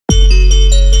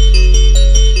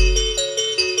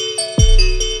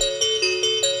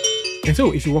And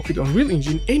so if you work with Unreal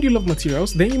Engine and you love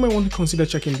materials, then you might want to consider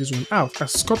checking this one out,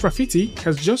 as Scott Graffiti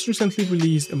has just recently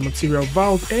released a material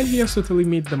valve, and he has totally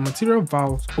made the material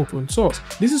valve open source.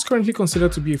 This is currently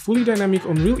considered to be a fully dynamic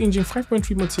Unreal Engine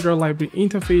 5.3 material library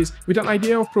interface with an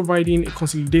idea of providing a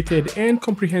consolidated and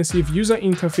comprehensive user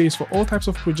interface for all types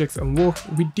of projects and work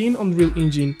within Unreal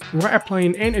Engine while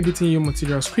applying and editing your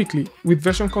materials quickly, with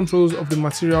version controls of the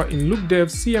material in look dev,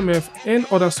 CMF, and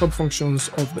other sub-functions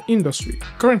of the industry.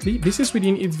 Currently, this is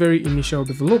within its very initial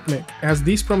development, as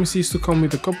this promises to come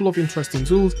with a couple of interesting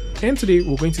tools, and today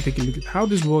we're going to take a look at how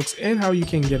this works and how you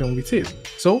can get on with it.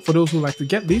 So for those who like to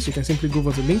get this, you can simply go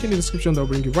over to the link in the description that will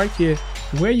bring you right here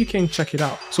where you can check it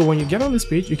out. So when you get on this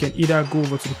page, you can either go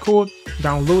over to the code,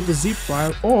 download the zip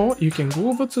file, or you can go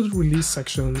over to the release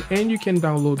section and you can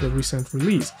download the recent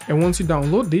release. And once you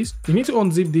download this, you need to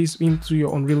unzip this into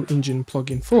your Unreal Engine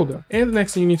plugin folder. And the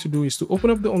next thing you need to do is to open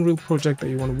up the Unreal project that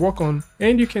you want to work on,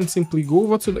 and you can simply go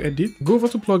over to the edit, go over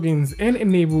to plugins, and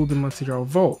enable the material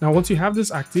vault. Now once you have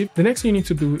this active, the next thing you need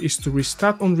to do is to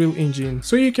restart Unreal Engine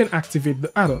so you can activate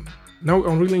the add-on. Now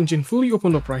with Unreal Engine fully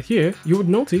opened up right here, you would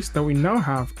notice that we now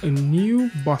have a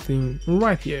new button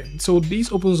right here. So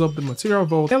this opens up the material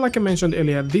vault, and like I mentioned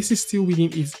earlier, this is still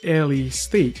within its early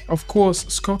stage. Of course,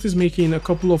 Scott is making a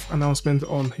couple of announcements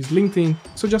on his LinkedIn,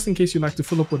 so just in case you like to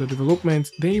follow up with the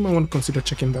development, then you might want to consider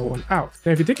checking that one out.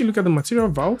 Now if you take a look at the material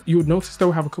vault, you would notice that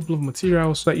we have a couple of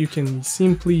materials that you can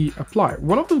simply apply.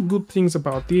 One of the good things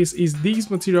about this is these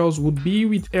materials would be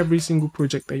with every single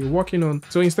project that you're working on.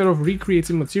 So instead of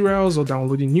recreating materials or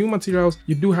downloading new materials,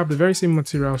 you do have the very same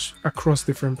materials across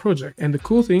different projects. And the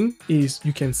cool thing is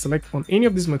you can select on any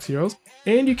of these materials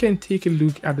and you can take a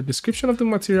look at the description of the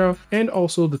material and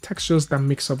also the textures that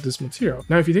makes up this material.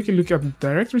 Now if you take a look at the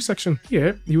directory section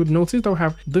here, you would notice that we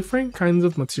have different kinds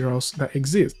of materials that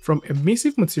exist, from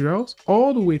emissive materials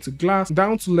all the way to glass,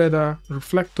 down to leather,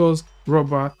 reflectors,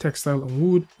 rubber, textile, and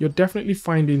wood. You're definitely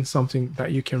finding something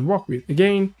that you can work with.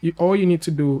 Again, all you need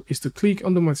to do is to click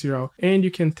on the material and you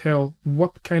can tell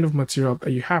what kind of material that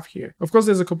you have here. Of course,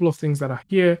 there's a couple of things that are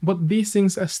here, but these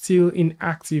things are still in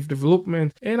active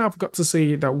development, and I've got to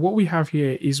say that what we have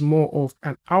here is more of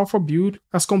an alpha build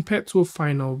as compared to a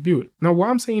final build. Now why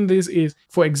I'm saying this is,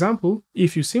 for example,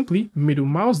 if you simply middle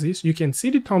mouse this, you can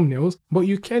see the thumbnails, but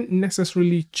you can't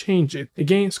necessarily change it.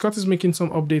 Again, Scott is making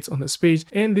some updates on this page,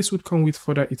 and this would come with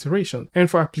further iteration. And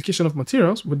for application of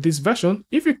materials with this version,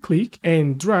 if you click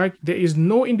and drag, there is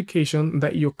no indication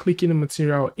that you're clicking a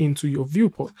material into your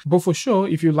viewport. But for sure,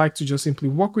 if you like to just simply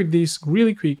work with this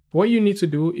really quick, what you need to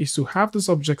do is to have this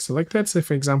object selected. Say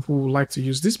for example, we would like to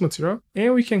use this material,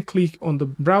 and we can click on the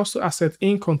browse to asset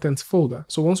in contents folder.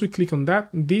 So once we click on that,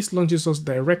 this launches us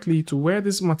directly to where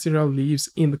this material lives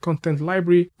in the content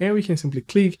library, and we can simply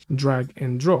click, drag,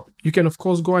 and drop. You can of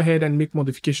course go ahead and make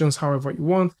modifications however you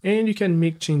want, and you can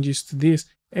make changes to this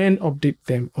and update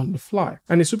them on the fly.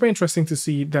 And it's super interesting to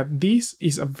see that this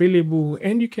is available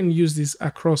and you can use this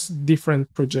across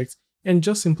different projects and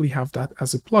just simply have that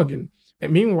as a plugin.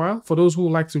 And meanwhile, for those who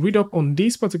like to read up on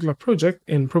this particular project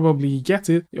and probably get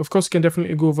it, of course you can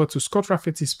definitely go over to Scott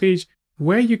Graffiti's page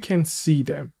where you can see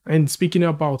them. And speaking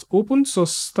about open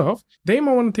source stuff, they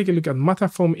might want to take a look at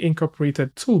Matterform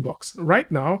Incorporated Toolbox.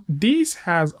 Right now, this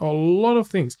has a lot of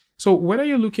things. So whether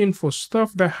you're looking for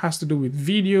stuff that has to do with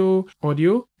video,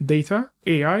 audio, data,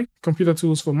 AI, computer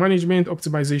tools for management,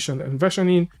 optimization, and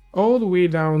versioning, all the way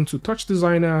down to touch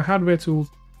designer, hardware tools,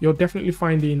 you're definitely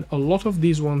finding a lot of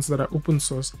these ones that are open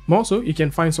source. Also, you can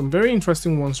find some very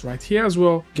interesting ones right here as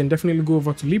well. You can definitely go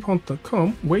over to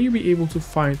leaphunt.com where you'll be able to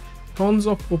find tons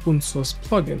of open source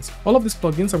plugins. All of these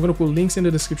plugins, I'm going to put links in the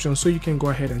description so you can go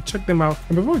ahead and check them out.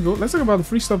 And before we go, let's talk about the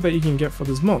free stuff that you can get for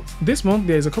this month. This month,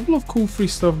 there's a couple of cool free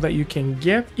stuff that you can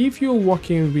get if you're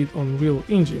working with Unreal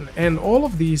Engine. And all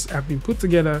of these have been put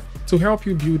together to help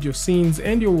you build your scenes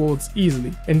and your worlds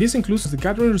easily. And this includes the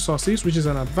Gathering Resources, which is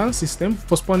an advanced system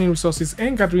for spawning resources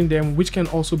and gathering them, which can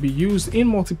also be used in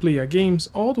multiplayer games,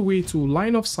 all the way to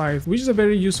Line of Sight, which is a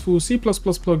very useful C++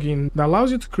 plugin that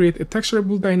allows you to create a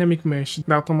texturable dynamic mesh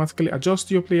that automatically adjusts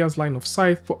to your player's line of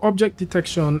sight for object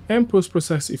detection and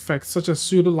post-process effects such as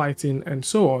pseudo lighting and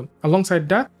so on. Alongside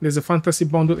that, there's a Fantasy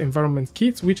Bundle Environment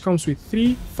Kit, which comes with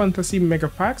 3 Fantasy Mega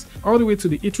Packs, all the way to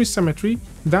the E3 Cemetery,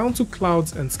 down to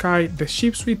Clouds and Sky, the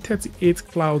ships with 38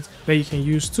 clouds that you can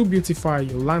use to beautify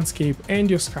your landscape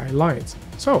and your skylines.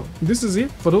 So this is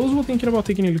it. For those who are thinking about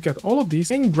taking a look at all of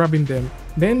these and grabbing them,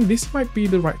 then this might be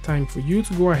the right time for you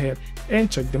to go ahead and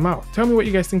check them out. Tell me what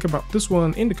you guys think about this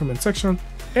one in the comment section.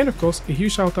 And of course, a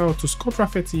huge shout out to Scott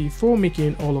Rafferty for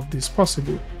making all of this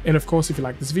possible. And of course, if you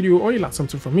like this video or you learned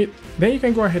something from it, then you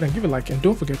can go ahead and give a like, and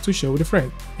don't forget to share with a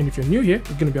friend. And if you're new here, it's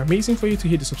going to be amazing for you to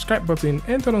hit the subscribe button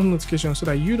and turn on notifications so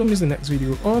that you don't miss the next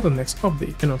video or the next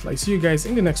update. And until I see you guys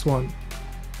in the next one,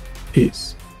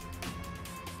 peace.